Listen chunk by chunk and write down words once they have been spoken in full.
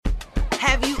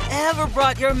Have you ever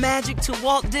brought your magic to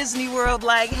Walt Disney World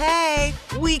like, hey,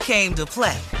 we came to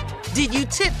play? Did you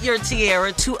tip your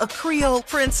tiara to a Creole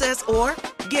princess or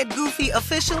get goofy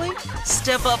officially?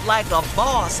 Step up like a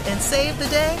boss and save the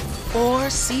day? Or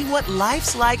see what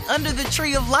life's like under the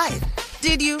tree of life?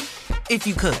 Did you? If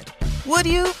you could. Would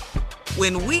you?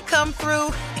 When we come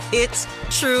through, it's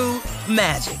true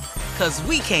magic. 'Cause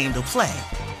we came to play.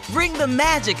 Bring the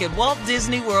magic at Walt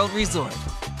Disney World Resort.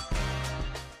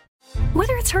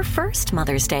 Whether it's her first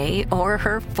Mother's Day or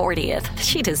her 40th,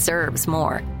 she deserves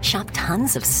more. Shop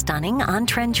tons of stunning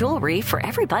on-trend jewelry for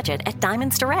every budget at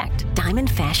Diamonds Direct.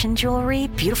 Diamond fashion jewelry,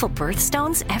 beautiful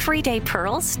birthstones, everyday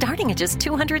pearls starting at just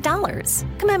 $200.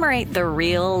 Commemorate the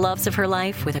real loves of her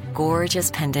life with a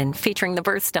gorgeous pendant featuring the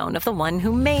birthstone of the one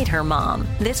who made her mom.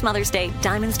 This Mother's Day,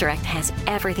 Diamonds Direct has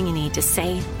everything you need to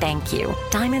say thank you.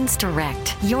 Diamonds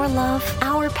Direct. Your love,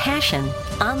 our passion.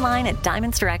 Online at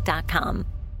diamondsdirect.com.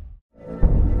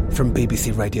 From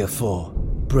BBC Radio 4,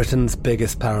 Britain's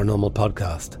biggest paranormal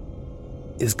podcast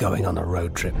is going on a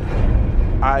road trip.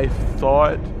 I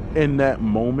thought in that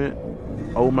moment,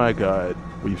 oh my God,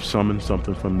 we've summoned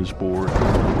something from this board.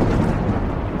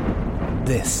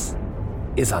 This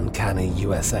is Uncanny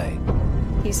USA.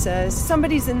 He says,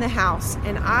 somebody's in the house,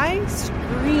 and I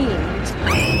screamed.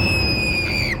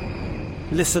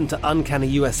 Listen to Uncanny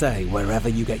USA wherever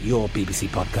you get your BBC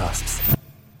podcasts,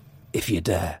 if you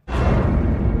dare.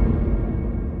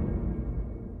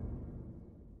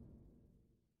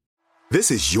 This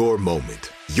is your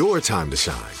moment, your time to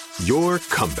shine, your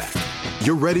comeback.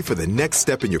 You're ready for the next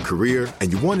step in your career,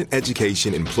 and you want an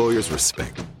education employers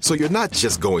respect. So you're not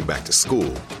just going back to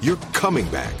school, you're coming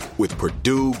back with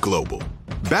Purdue Global.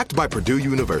 Backed by Purdue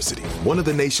University, one of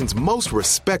the nation's most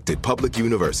respected public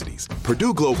universities,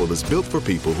 Purdue Global is built for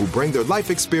people who bring their life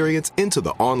experience into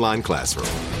the online classroom.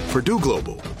 Purdue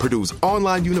Global, Purdue's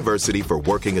online university for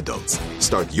working adults.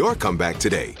 Start your comeback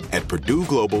today at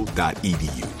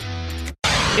purdueglobal.edu.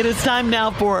 It is time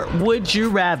now for Would You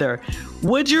Rather.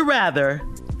 Would you rather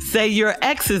say your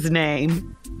ex's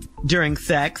name during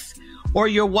sex or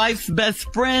your wife's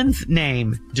best friend's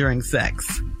name during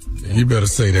sex? You better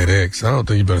say that ex. I don't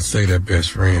think you better say that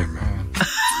best friend, man.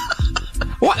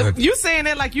 What? You saying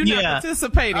that like you're not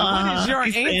participating. What is your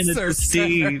answer,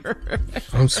 Steve?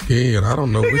 I'm scared. I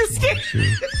don't know which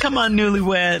one. Come on,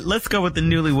 newlywed. Let's go with the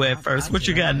newlywed first. What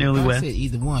you got, newlywed? I said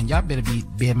either one. Y'all better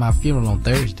be at my funeral on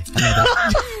Thursday.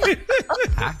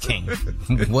 I can't.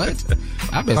 What?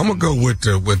 I'm gonna go with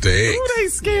the ex. Who they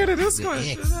scared of this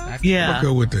question? Yeah. I'm gonna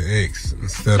go with the ex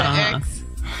instead of ex.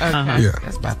 Okay. Yeah.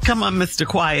 Come on, Mr.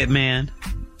 Quiet Man.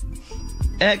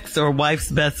 Ex or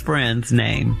wife's best friend's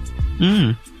name?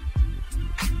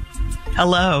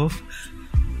 Hello.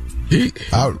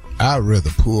 I'd rather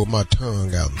pull my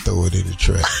tongue out and throw it in the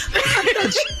trash.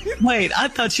 Wait, I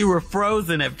thought you were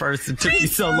frozen at first. It took you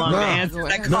so long to answer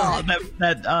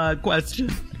that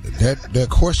question. That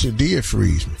question did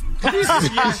freeze me.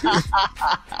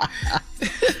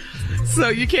 So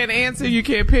you can't answer, you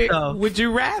can't pick. Would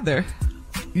you rather?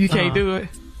 You can't do it.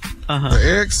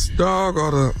 The ex dog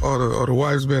or the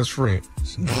wife's best friend.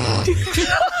 That's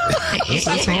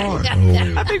hard.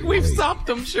 I think we've stopped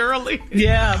them, Shirley.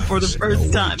 Yeah, for the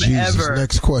first time ever.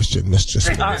 Next question. Let's just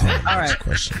get all right. Next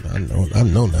question. I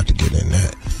know not to get in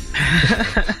that.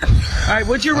 All right.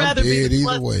 Would you rather be the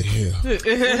either way? Yeah. Would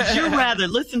you rather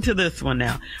listen to this one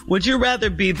now? Would you rather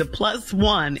be the plus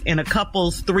one in a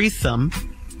couple's threesome?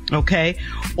 Okay,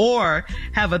 or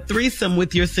have a threesome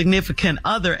with your significant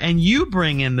other and you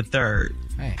bring in the third?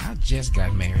 Hey, I just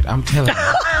got married. I'm telling you.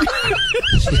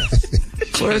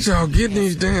 Where y'all getting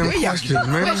these damn questions,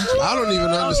 man? I don't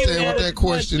even understand what that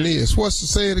question is. What's to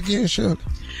say it again, Shirley?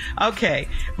 Okay,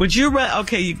 would you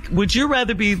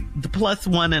rather be the plus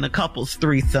one in a couple's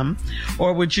threesome,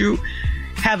 or would you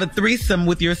have a threesome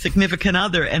with your significant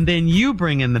other and then you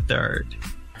bring in the third?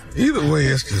 Either way,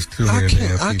 it's just too many damn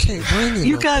people. I can't bring in.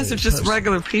 You guys are just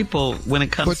regular people when it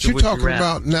comes to. But you're talking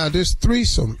about now. This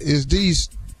threesome is these.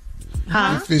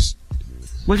 Huh?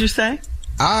 What'd you say?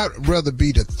 I'd rather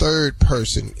be the third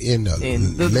person in the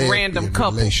random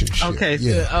couple relationship. Okay.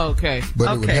 Yeah. Okay.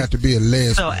 But it would have to be a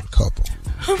lesbian couple.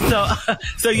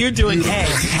 So you're doing A.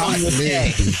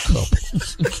 Lesbian couple.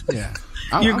 Yeah.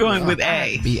 You're going with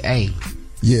A. Be A.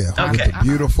 Yeah. Okay. With the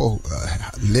beautiful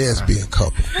lesbian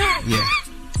couple. Yeah.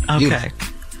 Okay.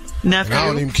 Now, I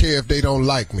don't even care if they don't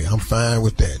like me. I'm fine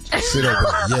with that. Just sit over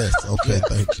there. Yes. Okay.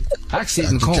 Thank you. I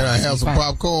sit in corn. Can I have some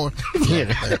popcorn?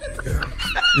 Yeah.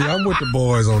 Yeah, I'm with the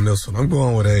boys on this one. I'm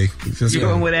going with A. You're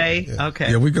going with A? Yeah. Okay.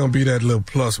 Yeah, we're going to be that little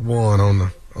plus one on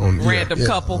the Random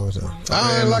couple.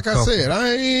 Like I said,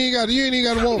 you ain't even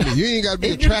got to want me. You ain't got to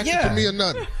be attracted to me or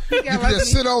nothing. You can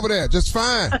just sit over there, just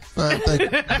fine. Thank you.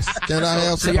 Can I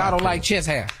have some? So y'all don't like chest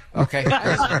hair? Okay. All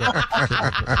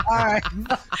right.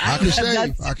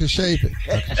 I can shape it.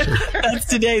 That's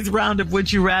today's round of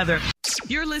Would You Rather.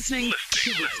 You're listening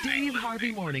to the Steve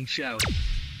Harvey Morning Show.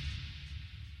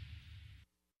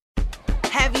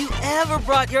 Have you ever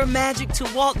brought your magic to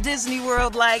Walt Disney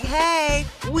World like, hey,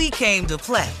 we came to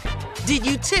play? Did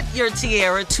you tip your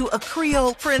tiara to a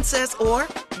Creole princess or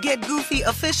get goofy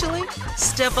officially?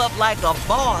 Step up like a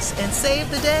boss and save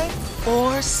the day?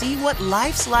 Or see what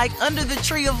life's like under the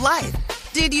tree of life?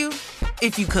 Did you?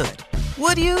 If you could.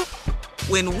 Would you?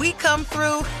 When we come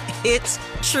through, it's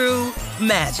true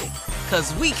magic.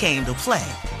 'Cause we came to play.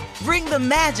 Bring the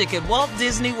magic at Walt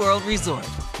Disney World Resort.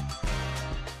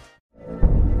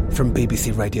 From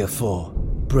BBC Radio 4,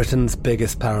 Britain's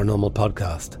biggest paranormal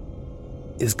podcast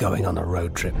is going on a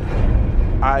road trip.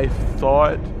 I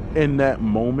thought in that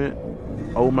moment,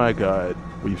 oh my God,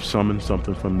 we've summoned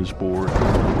something from this board.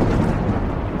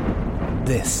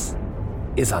 This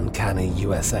is Uncanny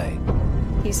USA.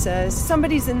 He says,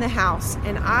 somebody's in the house,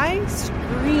 and I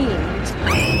screamed.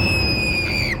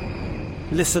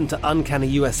 Listen to Uncanny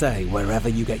USA wherever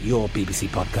you get your BBC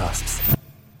podcasts,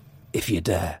 if you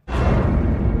dare.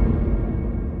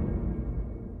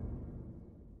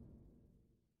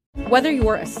 Whether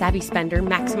you're a savvy spender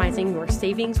maximizing your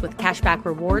savings with cashback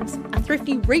rewards, a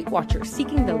thrifty rate watcher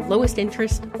seeking the lowest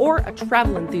interest, or a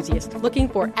travel enthusiast looking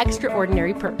for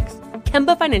extraordinary perks,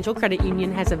 Kemba Financial Credit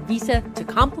Union has a visa to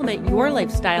complement your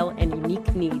lifestyle and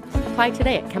unique needs. Apply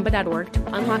today at Kemba.org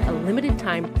to unlock a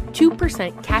limited-time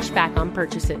 2% cash back on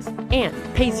purchases and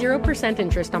pay 0%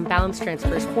 interest on balance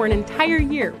transfers for an entire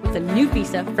year with a new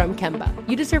visa from Kemba.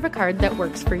 You deserve a card that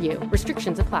works for you.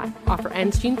 Restrictions apply. Offer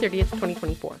ends June 30th,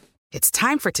 2024. It's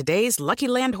time for today's Lucky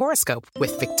Land horoscope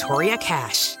with Victoria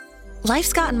Cash.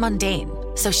 Life's gotten mundane,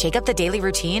 so shake up the daily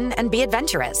routine and be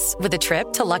adventurous with a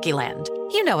trip to Lucky Land.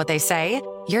 You know what they say,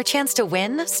 your chance to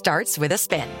win starts with a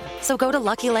spin. So go to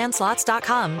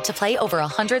LuckyLandSlots.com to play over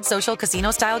 100 social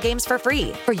casino-style games for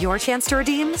free for your chance to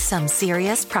redeem some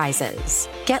serious prizes.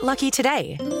 Get lucky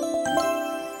today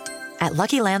at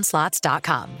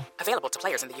LuckyLandSlots.com. Available to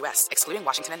players in the U.S., excluding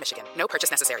Washington and Michigan. No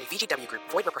purchase necessary. VGW Group.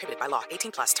 Void where prohibited by law.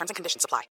 18+. Terms and conditions apply.